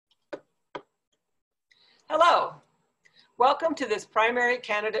Hello. Welcome to this primary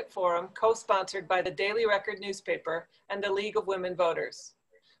candidate forum co-sponsored by the Daily Record newspaper and the League of Women Voters.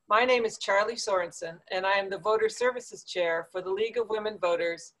 My name is Charlie Sorensen and I am the Voter Services Chair for the League of Women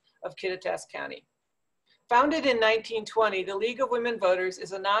Voters of Kittitas County. Founded in 1920, the League of Women Voters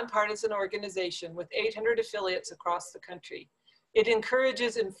is a nonpartisan organization with 800 affiliates across the country. It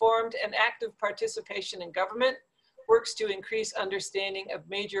encourages informed and active participation in government, works to increase understanding of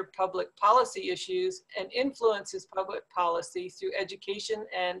major public policy issues, and influences public policy through education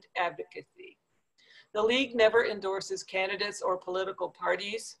and advocacy. The League never endorses candidates or political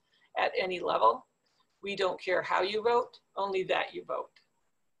parties at any level. We don't care how you vote, only that you vote.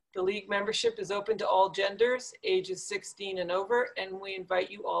 The League membership is open to all genders, ages 16 and over, and we invite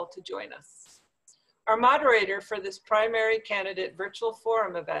you all to join us. Our moderator for this primary candidate virtual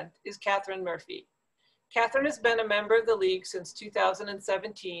forum event is Catherine Murphy. Catherine has been a member of the League since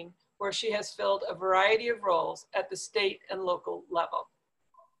 2017, where she has filled a variety of roles at the state and local level.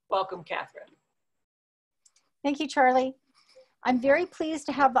 Welcome, Catherine. Thank you, Charlie. I'm very pleased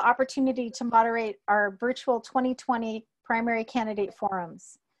to have the opportunity to moderate our virtual 2020 primary candidate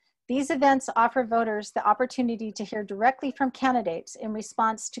forums. These events offer voters the opportunity to hear directly from candidates in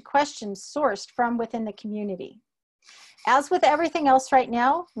response to questions sourced from within the community. As with everything else right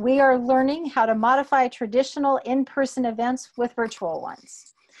now, we are learning how to modify traditional in-person events with virtual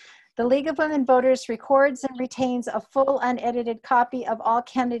ones. The League of Women Voters records and retains a full unedited copy of all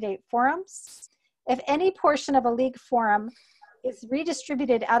candidate forums. If any portion of a League forum is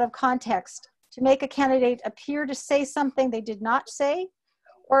redistributed out of context to make a candidate appear to say something they did not say,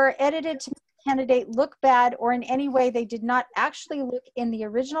 or edited to make a candidate look bad or in any way they did not actually look in the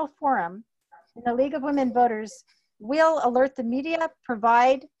original forum, the League of Women Voters will alert the media,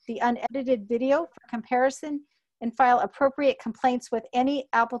 provide the unedited video for comparison, and file appropriate complaints with any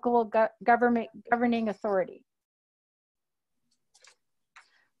applicable governing authority.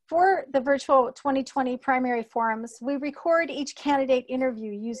 For the virtual 2020 primary forums, we record each candidate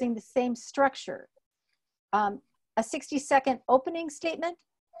interview using the same structure. A 60-second opening statement,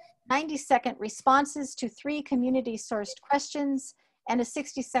 90-second responses to 3 community-sourced questions, and a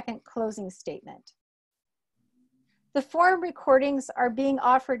 60-second closing statement. The forum recordings are being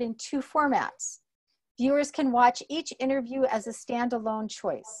offered in 2 formats. Viewers can watch each interview as a standalone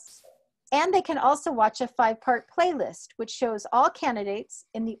choice. And they can also watch a 5-part playlist, which shows all candidates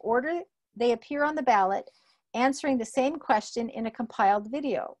in the order they appear on the ballot, answering the same question in a compiled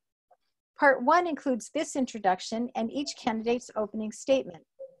video. Part 1 includes this introduction and each candidate's opening statement.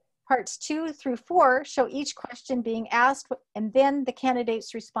 Parts 2 through 4 show each question being asked and then the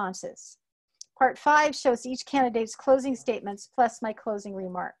candidate's responses. Part 5 shows each candidate's closing statements plus my closing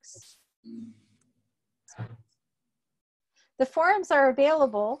remarks. The forums are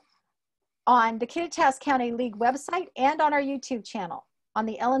available on the Kittitas County League website and on our YouTube channel, on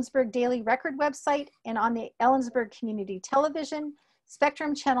the Ellensburg Daily Record website, and on the Ellensburg Community Television,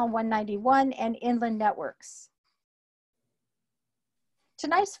 Spectrum Channel 191, and Inland Networks.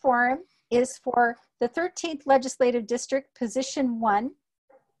 Tonight's forum is for the 13th Legislative District, Position 1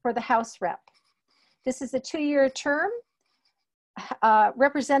 for the House Rep. This is a 2-year term.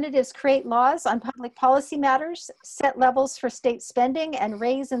 Representatives create laws on public policy matters, set levels for state spending, and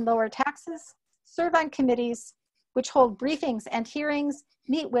raise and lower taxes, serve on committees, which hold briefings and hearings,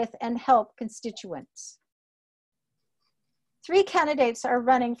 meet with and help constituents. 3 candidates are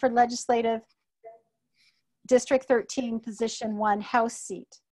running for Legislative District 13, Position 1 House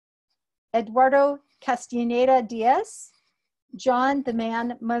seat. Eduardo Castaneda Diaz, John the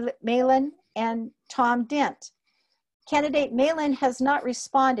Man Malin, and Tom Dent. Candidate Malin has not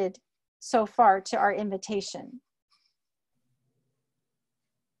responded so far to our invitation.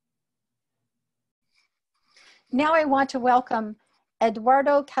 Now I want to welcome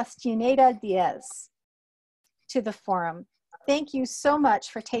Eduardo Castaneda Diaz to the forum. Thank you so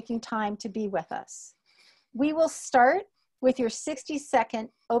much for taking time to be with us. We will start with your 60-second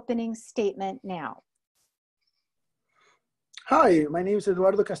opening statement now. Hi, my name is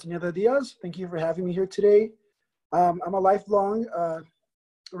Eduardo Castaneda Diaz. Thank you for having me here today. I'm a lifelong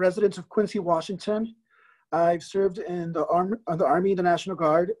resident of Quincy, Washington. I've served in the Army and the National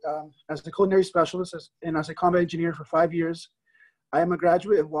Guard as a culinary specialist and as a combat engineer for 5 years. I am a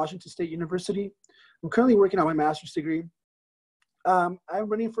graduate of Washington State University. I'm currently working on my master's degree. I'm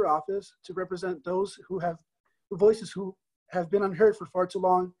running for office to represent those voices who have been unheard for far too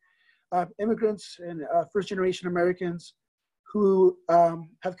long, immigrants and first-generation Americans who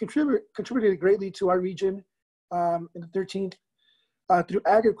have contributed greatly to our region in the 13th through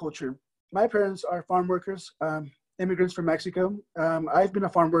agriculture. My parents are farm workers, and immigrants from Mexico. I've been a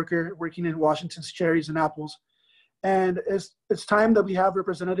farm worker working in Washington's cherries and apples. And it's time that we have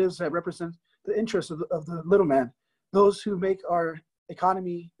representatives that represent the interests of the little man, those who make our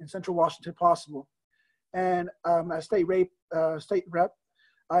economy in Central Washington possible. And as state rep,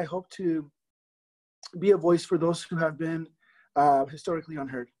 I hope to be a voice for those who have been historically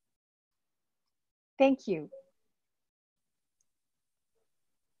unheard. Thank you.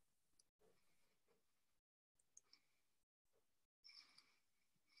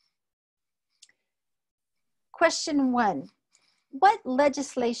 Question 1. What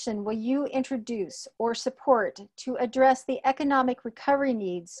legislation will you introduce or support to address the economic recovery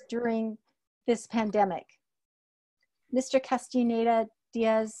needs during this pandemic? Mr. Castaneda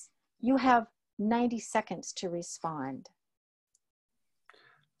Diaz, you have 90 seconds to respond.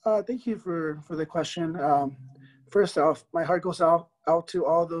 Thank you for the question. First off, my heart goes out to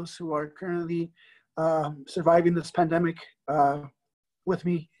all those who are currently surviving this pandemic with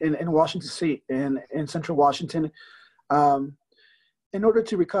me in Washington State, in Central Washington. In order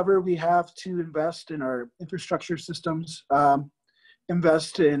to recover, we have to invest in our infrastructure systems,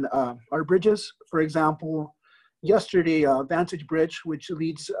 invest in our bridges. For example, yesterday, Vantage Bridge, which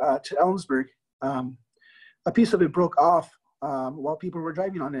leads to Ellensburg, a piece of it broke off while people were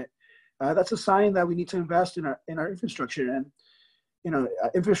driving on it. That's a sign that we need to invest in our infrastructure. And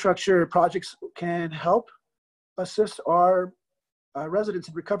infrastructure projects can help assist our residents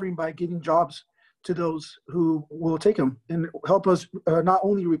in recovering by giving jobs to those who will take them, and help us not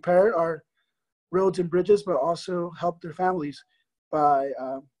only repair our roads and bridges, but also help their families by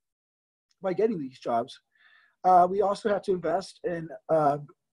getting these jobs. We also have to invest in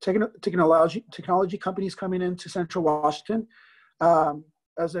technology companies coming into Central Washington.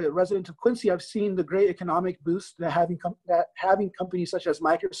 As a resident of Quincy, I've seen the great economic boost that having companies such as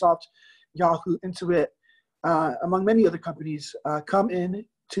Microsoft, Yahoo, Intuit, among many other companies, come in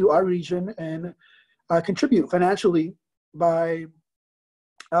to our region and contribute financially by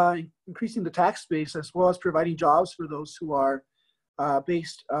increasing the tax base, as well as providing jobs for those who are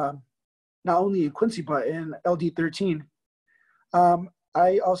based not only in Quincy, but in LD13.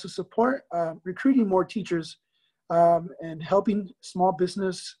 I also support recruiting more teachers and helping small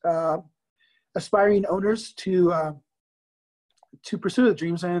business aspiring owners to pursue their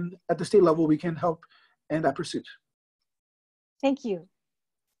dreams. And at the state level, we can help in that pursuit. Thank you.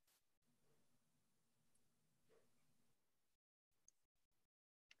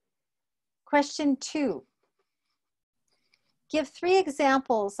 Question 2. Give 3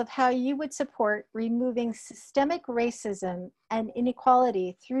 examples of how you would support removing systemic racism and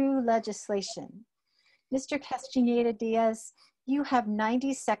inequality through legislation. Mr. Castaneda Diaz, you have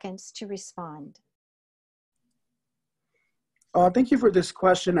 90 seconds to respond. Thank you for this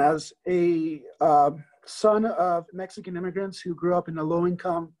question. As a son of Mexican immigrants who grew up in a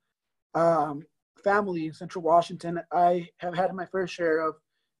low-income family in Central Washington, I have had my fair share of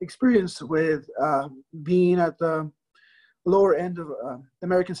experience with being at the lower end of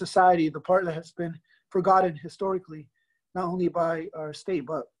American society, the part that has been forgotten historically, not only by our state,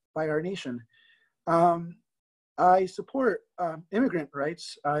 but by our nation. I support immigrant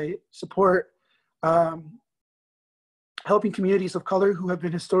rights. I support helping communities of color who have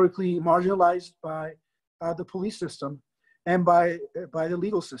been historically marginalized by the police system and by the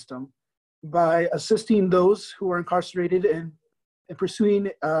legal system, by assisting those who are incarcerated and pursuing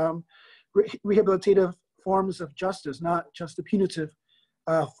rehabilitative forms of justice, not just the punitive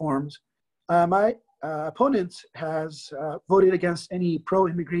forms. My opponent has voted against any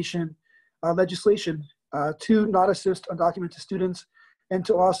pro-immigration legislation to not assist undocumented students and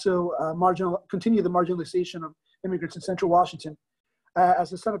to also continue the marginalization of immigrants in Central Washington.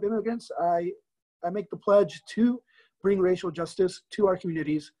 As a son of immigrants, I make the pledge to bring racial justice to our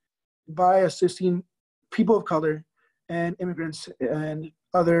communities by assisting people of color and immigrants and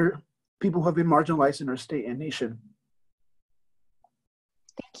other people who have been marginalized in our state and nation.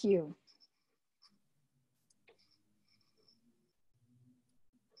 Thank you.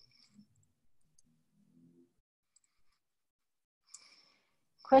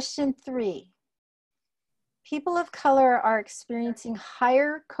 Question 3. People of color are experiencing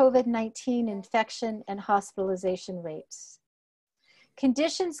higher COVID-19 infection and hospitalization rates.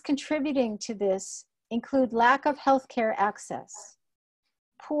 Conditions contributing to this include lack of healthcare access,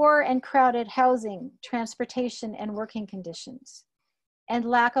 poor and crowded housing, transportation, and working conditions, and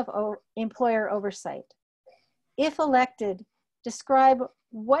lack of employer oversight. If elected, describe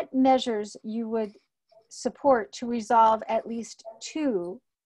what measures you would support to resolve at least 2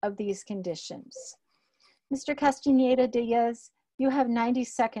 of these conditions. Mr. Castaneda Diaz, you have 90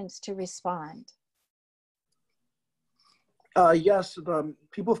 seconds to respond. Yes, the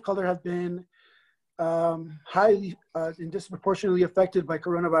people of color have been highly and disproportionately affected by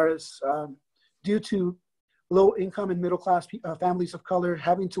coronavirus due to low income and middle class families of color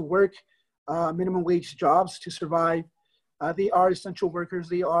having to work minimum wage jobs to survive. They are essential workers.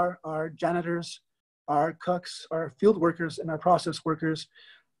 They are our janitors, our cooks, our field workers, and our process workers.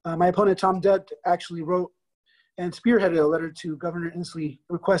 My opponent, Tom Dett, actually wrote and spearheaded a letter to Governor Inslee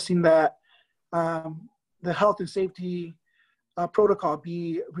requesting that the health and safety protocol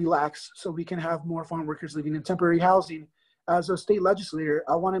be relaxed so we can have more farm workers living in temporary housing. As a state legislator,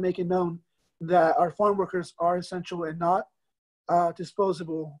 I want to make it known that our farm workers are essential and not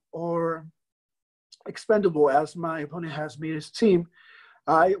disposable or expendable, as my opponent has made his team.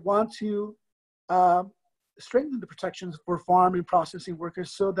 I want to strengthen the protections for farm and processing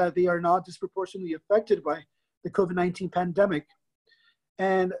workers so that they are not disproportionately affected by the COVID-19 pandemic.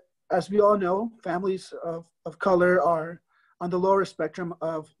 And as we all know, families of color are on the lower spectrum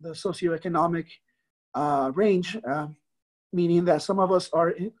of the socioeconomic range, meaning that some of us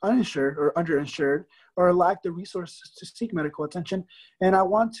are uninsured or underinsured or lack the resources to seek medical attention. And I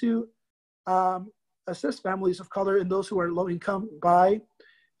want to assist families of color and those who are low income by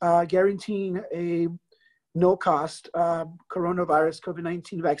guaranteeing a no-cost coronavirus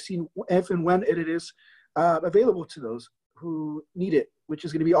COVID-19 vaccine if and when it is available to those who need it, which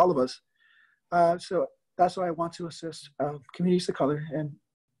is going to be all of us. So that's why I want to assist communities of color in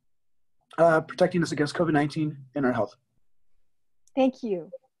protecting us against COVID-19 and our health. Thank you.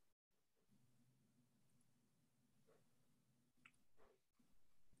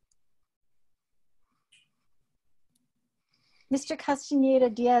 Mr.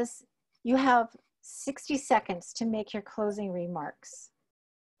 Castaneda-Diaz, you have 60 seconds to make your closing remarks.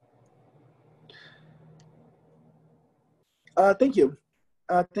 Thank you.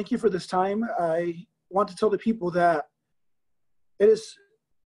 Thank you for this time. I want to tell the people that it's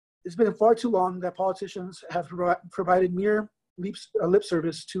been far too long that politicians have provided mere lip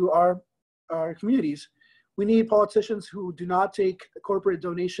service to our communities. We need politicians who do not take corporate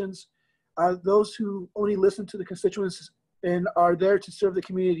donations, those who only listen to the constituents and are there to serve the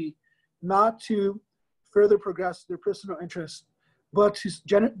community, not to further progress their personal interests, but to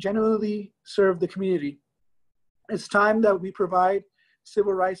genuinely serve the community. It's time that we provide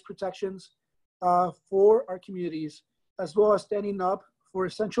civil rights protections for our communities, as well as standing up for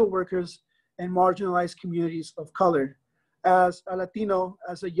essential workers and marginalized communities of color. As a Latino,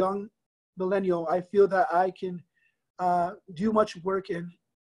 as a young millennial, I feel that I can do much work in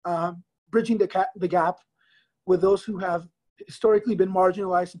bridging the gap with those who have historically been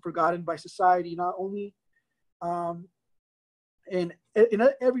marginalized and forgotten by society, not only in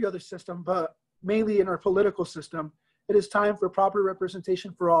every other system, but mainly in our political system. It is time for proper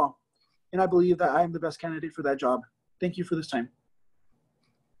representation for all. And I believe that I am the best candidate for that job. Thank you for this time.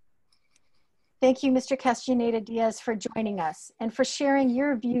 Thank you, Mr. Castaneda-Diaz, for joining us and for sharing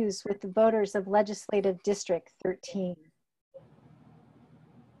your views with the voters of Legislative District 13.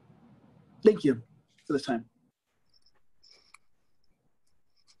 Thank you for this time.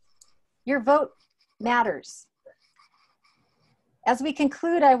 Your vote matters. As we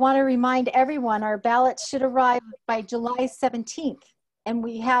conclude, I want to remind everyone our ballots should arrive by July 17th, and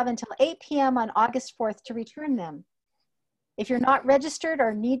we have until 8 p.m. on August 4th to return them. If you're not registered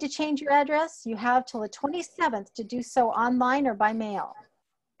or need to change your address, you have till the 27th to do so online or by mail.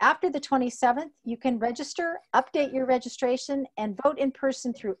 After the 27th, you can register, update your registration, and vote in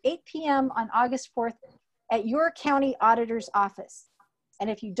person through 8 p.m. on August 4th at your county auditor's office. And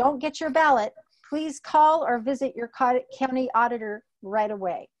if you don't get your ballot, please call or visit your county auditor right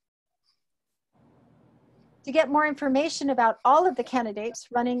away. To get more information about all of the candidates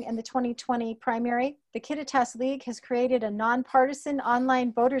running in the 2020 primary, the Kittitas League has created a nonpartisan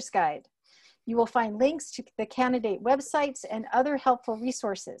online voters guide. You will find links to the candidate websites and other helpful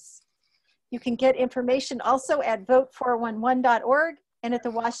resources. You can get information also at vote411.org and at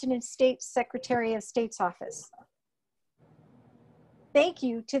the Washington State Secretary of State's office. Thank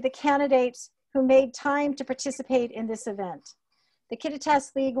you to the candidates who made time to participate in this event. The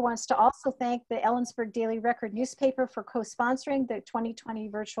Kittitas League wants to also thank the Ellensburg Daily Record newspaper for co-sponsoring the 2020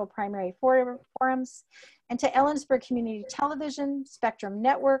 virtual primary forums, and to Ellensburg Community Television, Spectrum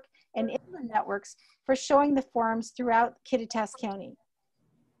Network, and Inland Networks for showing the forums throughout Kittitas County.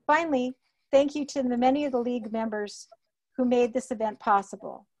 Finally, thank you to the many of the League members who made this event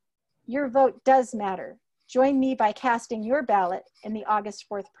possible. Your vote does matter. Join me by casting your ballot in the August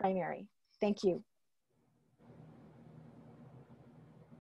 4th primary. Thank you.